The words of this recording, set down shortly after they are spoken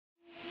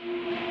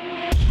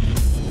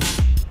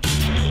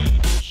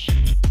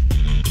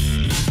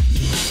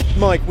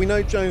Mike, we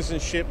know Jones and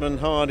Shipman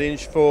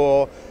Hardinge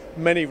for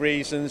many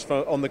reasons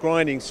on the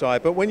grinding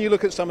side, but when you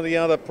look at some of the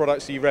other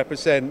products that you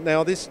represent,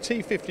 now this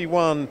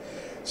T51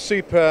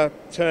 Super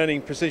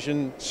Turning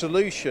Precision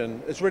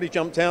solution has really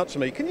jumped out to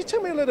me. Can you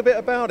tell me a little bit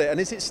about it, and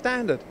is it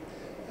standard?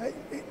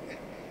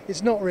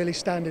 It's not really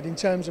standard in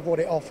terms of what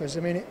it offers.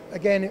 I mean,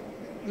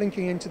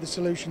 linking into the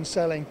solution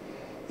selling,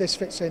 this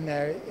fits in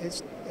there.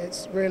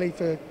 It's really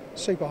for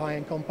super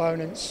high-end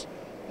components.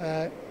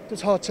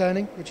 Does hard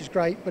turning, which is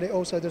great, but it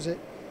also does it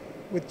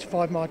with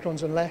 5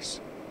 microns and less.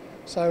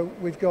 So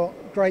we've got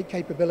great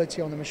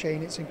capability on the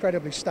machine. It's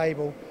incredibly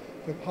stable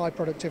for high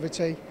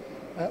productivity.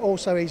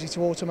 Also easy to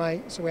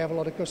automate, so we have a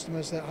lot of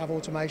customers that have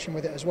automation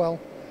with it as well.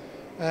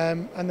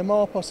 And the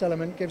Marpos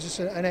element gives us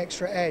an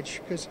extra edge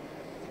because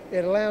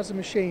it allows the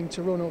machine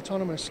to run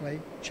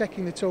autonomously,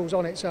 checking the tools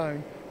on its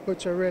own, but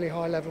to a really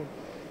high level.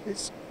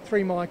 It's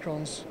 3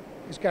 microns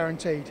is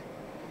guaranteed,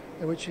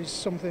 which is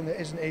something that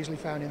isn't easily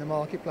found in the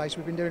marketplace.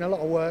 We've been doing a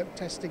lot of work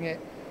testing it,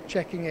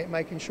 checking it,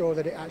 making sure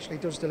that it actually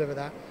does deliver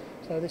that.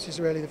 So this is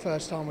really the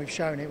first time we've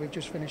shown it. We're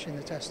just finishing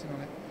the testing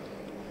on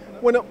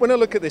it. When I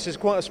look at this, it's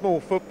quite a small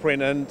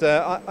footprint, and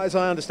as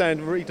I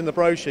understand, reading the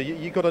brochure,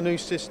 you've got a new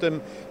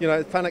system,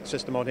 a FANUC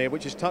system on here,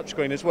 which is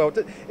touchscreen as well.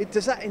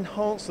 Does that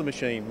enhance the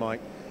machine,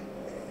 Mike?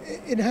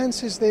 It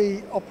enhances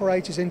the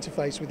operator's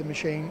interface with the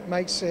machine,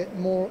 makes it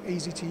more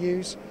easy to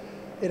use.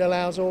 It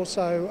allows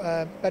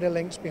also better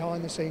links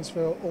behind the scenes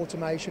for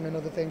automation and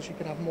other things. You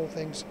can have more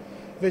things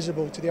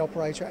visible to the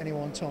operator at any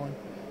one time.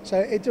 So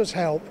it does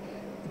help.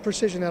 The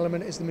precision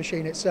element is the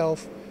machine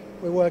itself.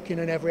 We're working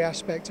on every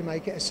aspect to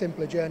make it a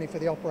simpler journey for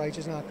the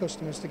operators and our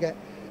customers to get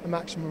a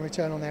maximum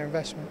return on their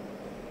investment.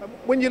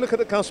 When you look at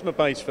the customer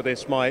base for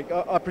this, Mike,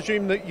 I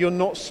presume that you're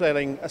not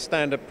selling a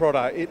standard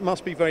product. It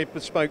must be very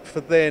bespoke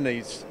for their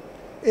needs.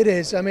 It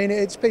is. I mean,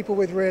 it's people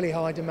with really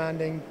high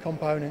demanding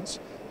components,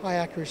 high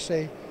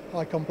accuracy,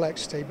 high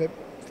complexity, but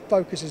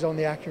focuses on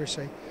the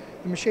accuracy.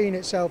 The machine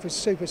itself is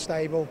super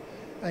stable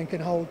and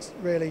can hold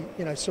really,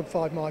 sub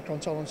 5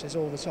 micron tolerances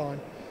all the time.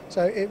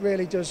 So it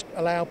really does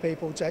allow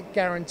people to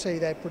guarantee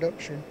their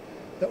production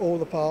that all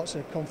the parts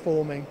are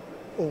conforming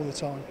all the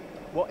time.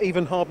 What,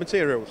 even hard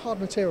materials? Hard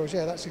materials,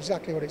 yeah, that's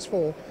exactly what it's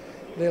for.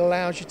 It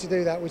allows you to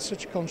do that with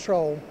such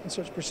control and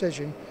such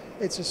precision.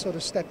 It's a sort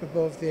of step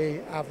above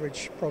the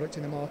average product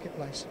in the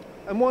marketplace.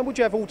 And why would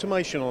you have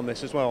automation on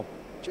this as well?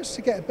 Just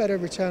to get a better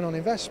return on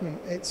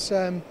investment. It's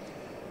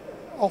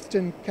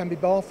often can be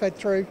bar fed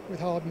through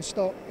with hardened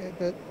stock,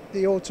 but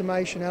the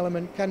automation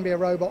element can be a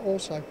robot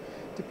also.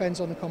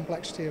 Depends on the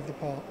complexity of the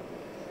part.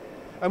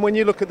 And when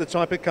you look at the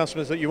type of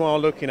customers that you are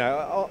looking at,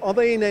 are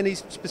they in any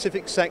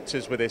specific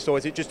sectors with this, or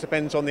is it just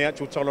depends on the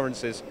actual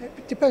tolerances?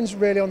 It depends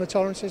really on the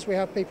tolerances. We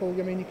have people,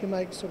 you can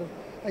make sort of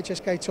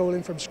HSK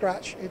tooling from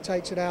scratch. It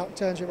takes it out,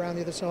 turns it around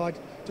the other side,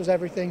 does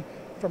everything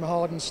from a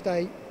hardened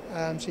state,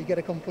 so you get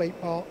a complete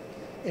part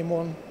in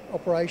one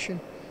operation.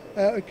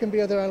 It can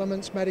be other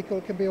elements, medical,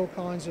 it can be all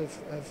kinds of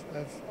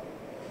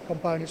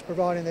components,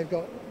 providing they've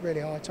got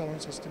really high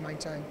tolerances to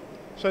maintain.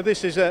 So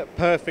this is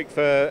perfect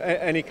for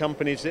any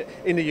companies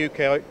in the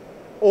UK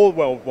or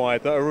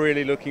worldwide that are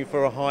really looking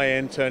for a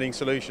high-end turning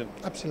solution.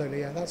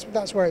 Absolutely, yeah.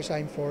 That's where it's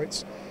aimed for.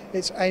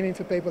 It's aiming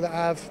for people that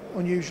have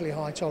unusually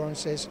high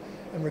tolerances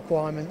and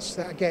requirements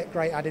that get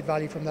great added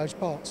value from those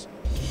parts.